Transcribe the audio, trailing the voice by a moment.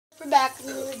back in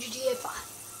the GTA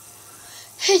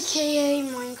 5, aka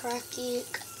Minecraft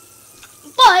Geek.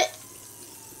 But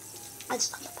that's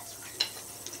not the best word.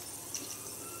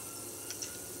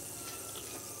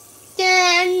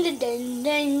 Dun.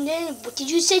 What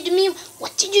did you say to me?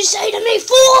 What did you say to me,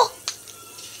 fool?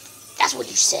 That's what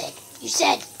you said. You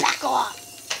said, back off.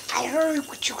 I heard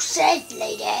what you said,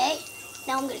 lady.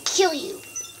 Now I'm gonna kill you.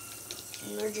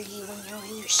 And murder you when you're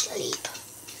in your sleep.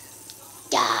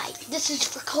 Die. This is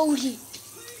for Cody.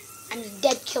 I'm the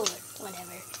dead killer.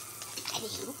 Whatever.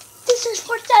 Anywho, this is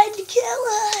for Time to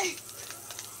Killer.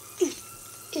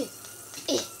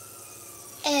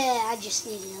 I just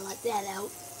needed to let that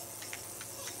out.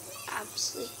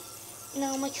 Obviously.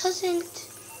 No, my cousin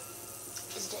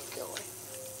is dead killer.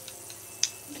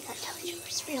 I'm not telling you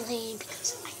his real name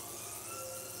because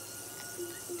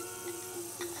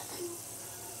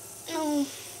no.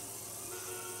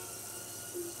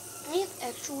 I have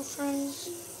actual friends.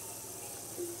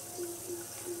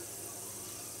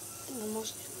 But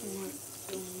most of them aren't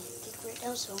doing it right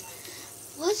now, so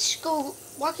let's go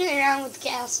walking around with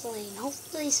gasoline.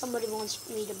 Hopefully somebody wants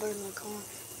me to burn the car.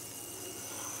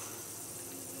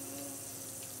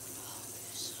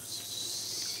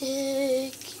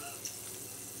 Sick.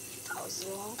 That was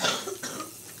long.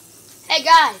 Hey,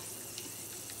 guy.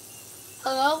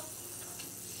 Hello?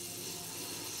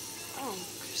 Oh,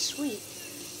 sweet.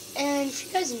 And if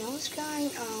you guys know this guy,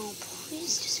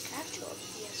 please describe to him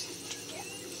if he has a YouTube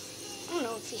channel. I don't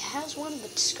know if he has one,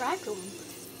 but describe to him.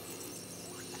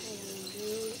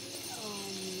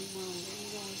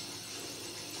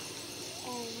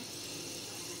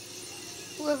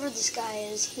 Whoever this guy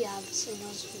is, he obviously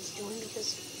knows what he's doing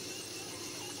because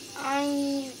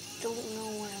I don't know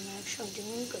what I'm actually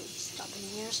doing, but he's stopping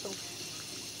here, so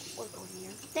we're going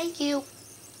here. Thank you.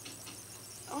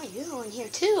 Oh, you're going here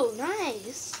too.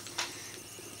 Nice.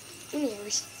 We need to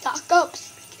restock up.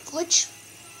 Glitch.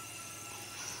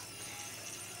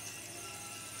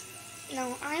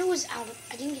 No, I was out of.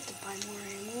 I didn't get to buy more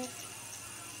ammo.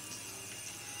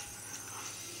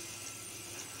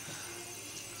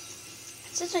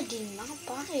 It says I did not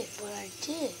buy it, but I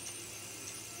did.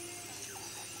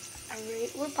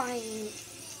 We're buying.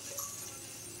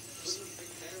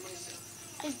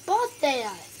 I bought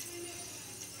that.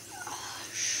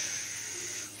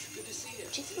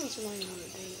 Chicken's one on the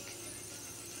bank.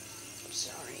 I'm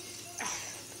sorry.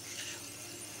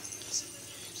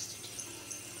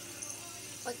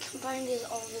 I combined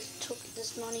all this, took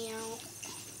this money out.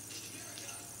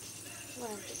 I'm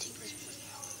gonna have to take this money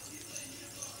out.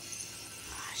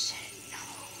 I said no.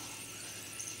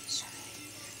 Sorry.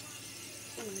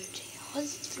 I'm gonna take all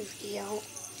this 50 out.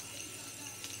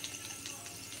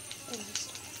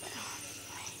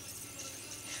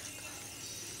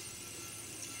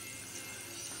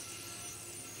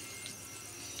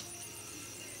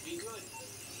 Be good.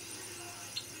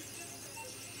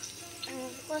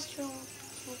 Cholesterol.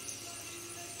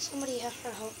 Somebody have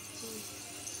to help me.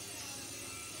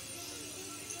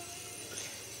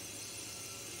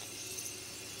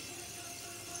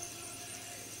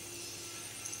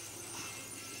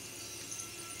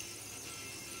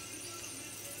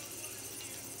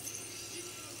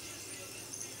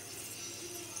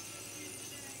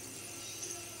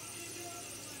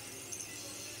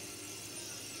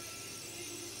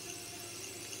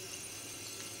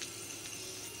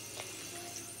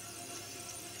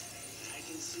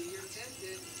 See, you're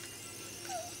tempted.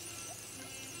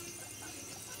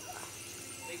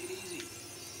 Take it easy.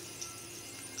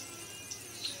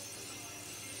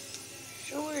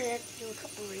 So we're gonna have to do a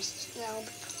couple races now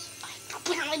because I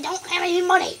apparently don't have any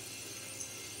money.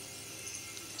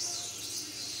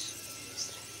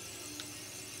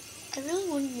 I really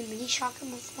wanted the mini shotgun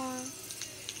before.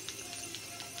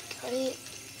 Got it.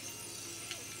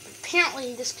 But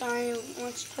apparently this guy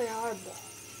wants to play hardball.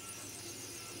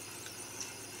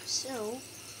 So,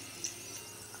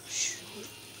 shoot.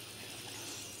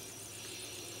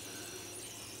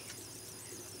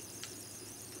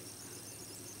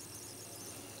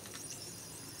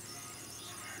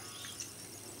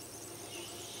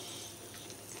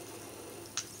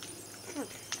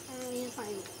 Okay, I need to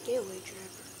find a getaway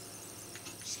driver.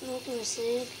 Smoking a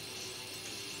cig.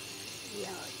 Yeah,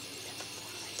 I did that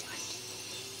before I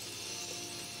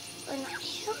died. And I have a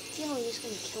feeling he's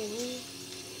gonna kill me.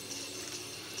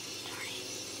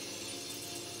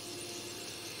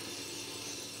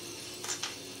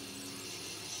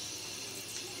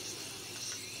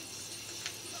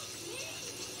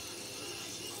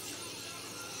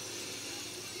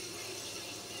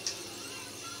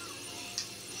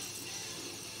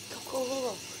 Go.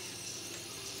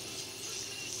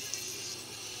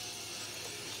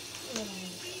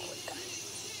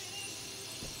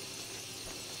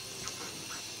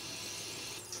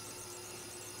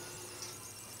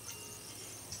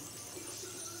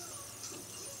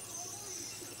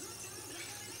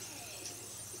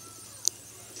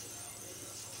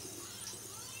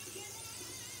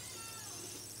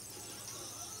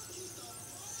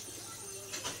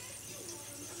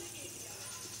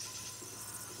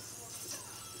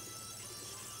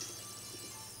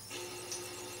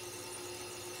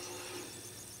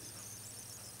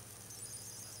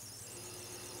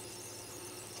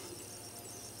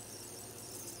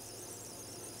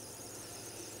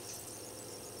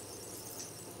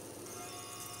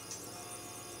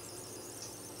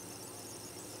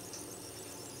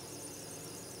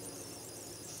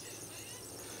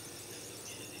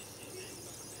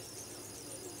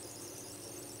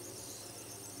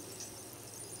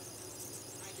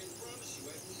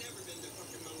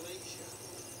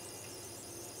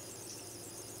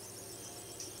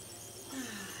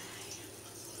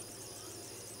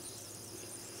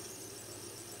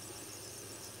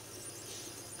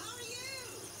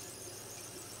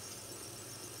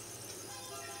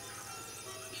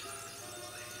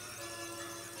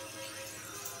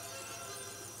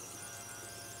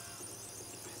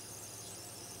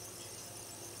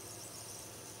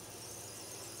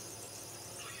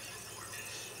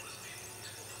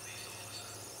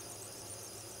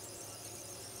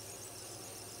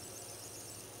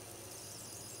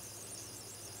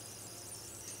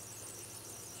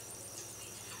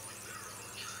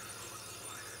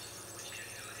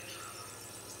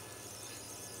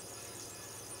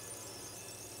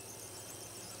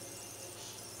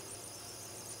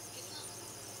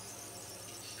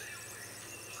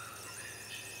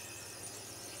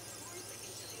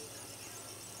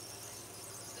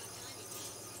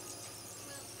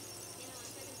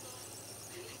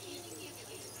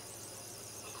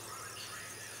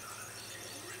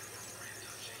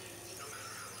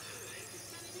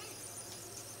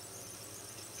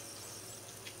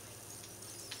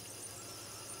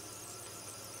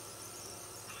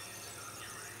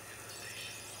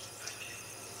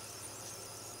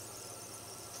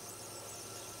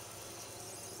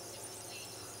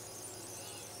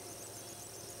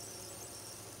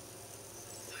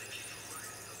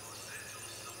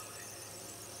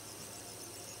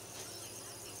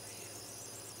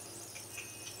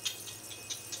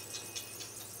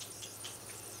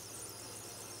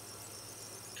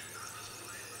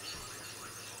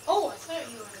 thought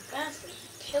you were in the bathroom.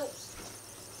 Pills.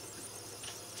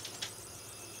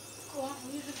 Go on,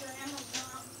 use it for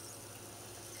Amazon.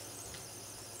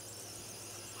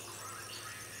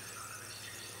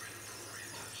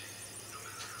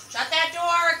 Shut that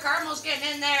door! Cardinal's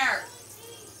getting in there!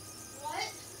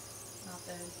 What?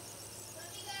 Nothing.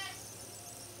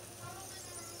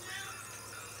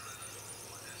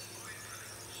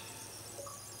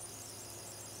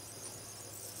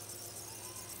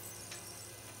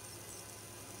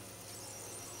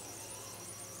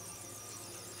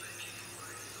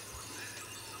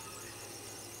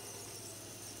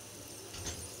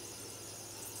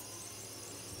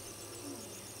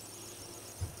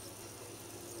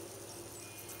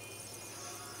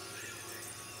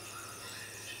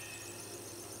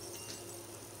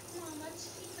 Come on, let's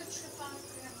take a trip out of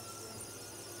Grandma's room.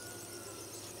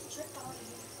 Trip out of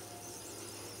here.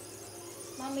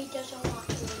 Mommy doesn't want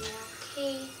to now,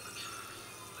 okay?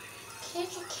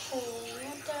 It's okay,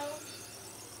 though.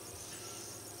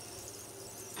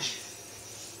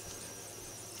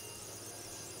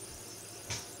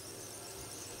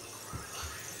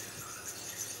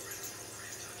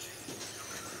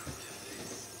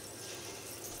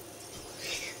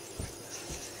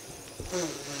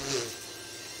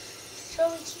 So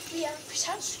it's be out of his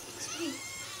house.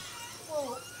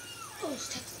 Whoa. Oh, it's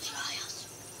technically my house.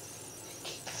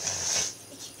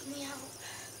 They keep me out.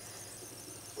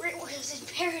 Right when I was in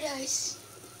paradise.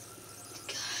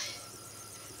 God.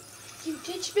 You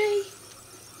ditch me?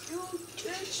 You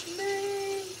ditch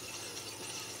me?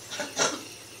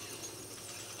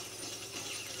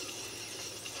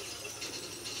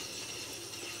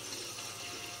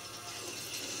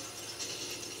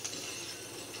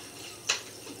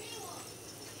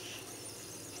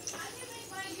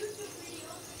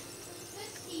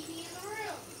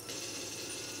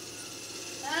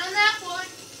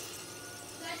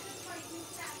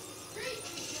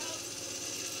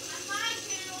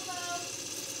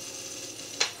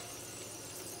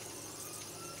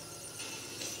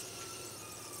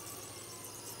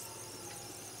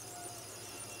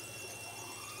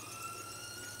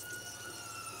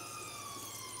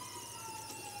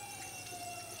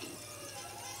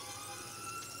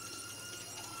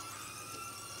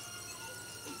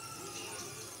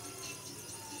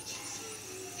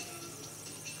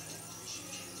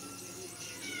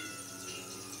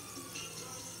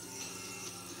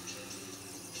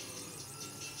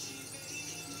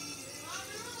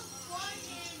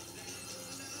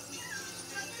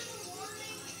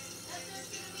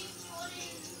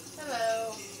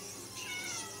 Hello.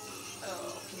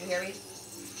 Oh, can you hear me? Okay.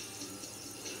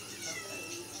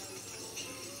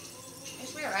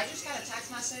 It's weird. I just got a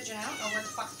text message, and I don't know where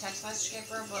the fuck the text message came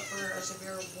from, but for a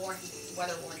severe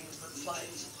weather warning for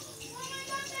floods.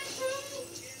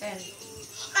 And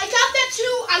I got that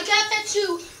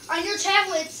too. On your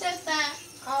tablet it said that.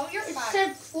 oh, you're It fine.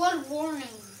 said flood warning.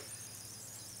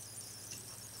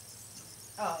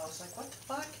 Oh, I was like, what the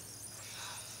fuck?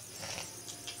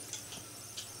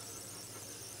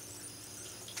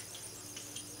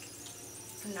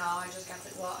 No, I just got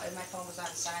the, well, my phone was on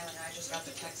silent, and I just got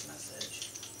the text message.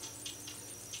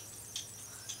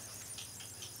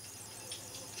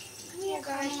 Yeah,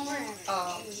 guys.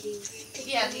 Oh.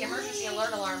 Yeah, the emergency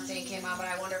alert alarm thing came on, but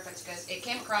I wonder if it's because, it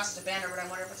came across as a banner, but I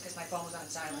wonder if it's because my phone was on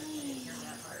silent. I didn't hear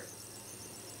that part.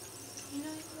 You know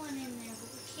you want in there, but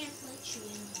we can't let you in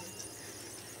there.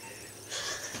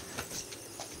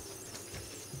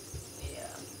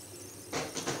 Yeah.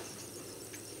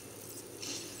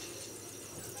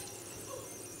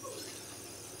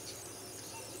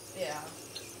 Yeah.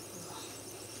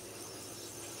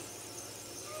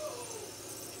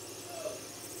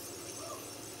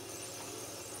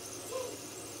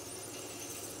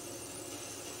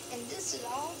 And this is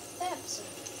all the episode.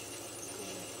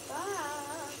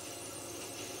 Goodbye.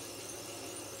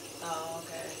 Oh,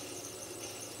 okay.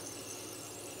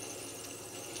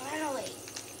 Finally.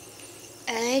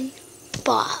 And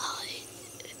bye.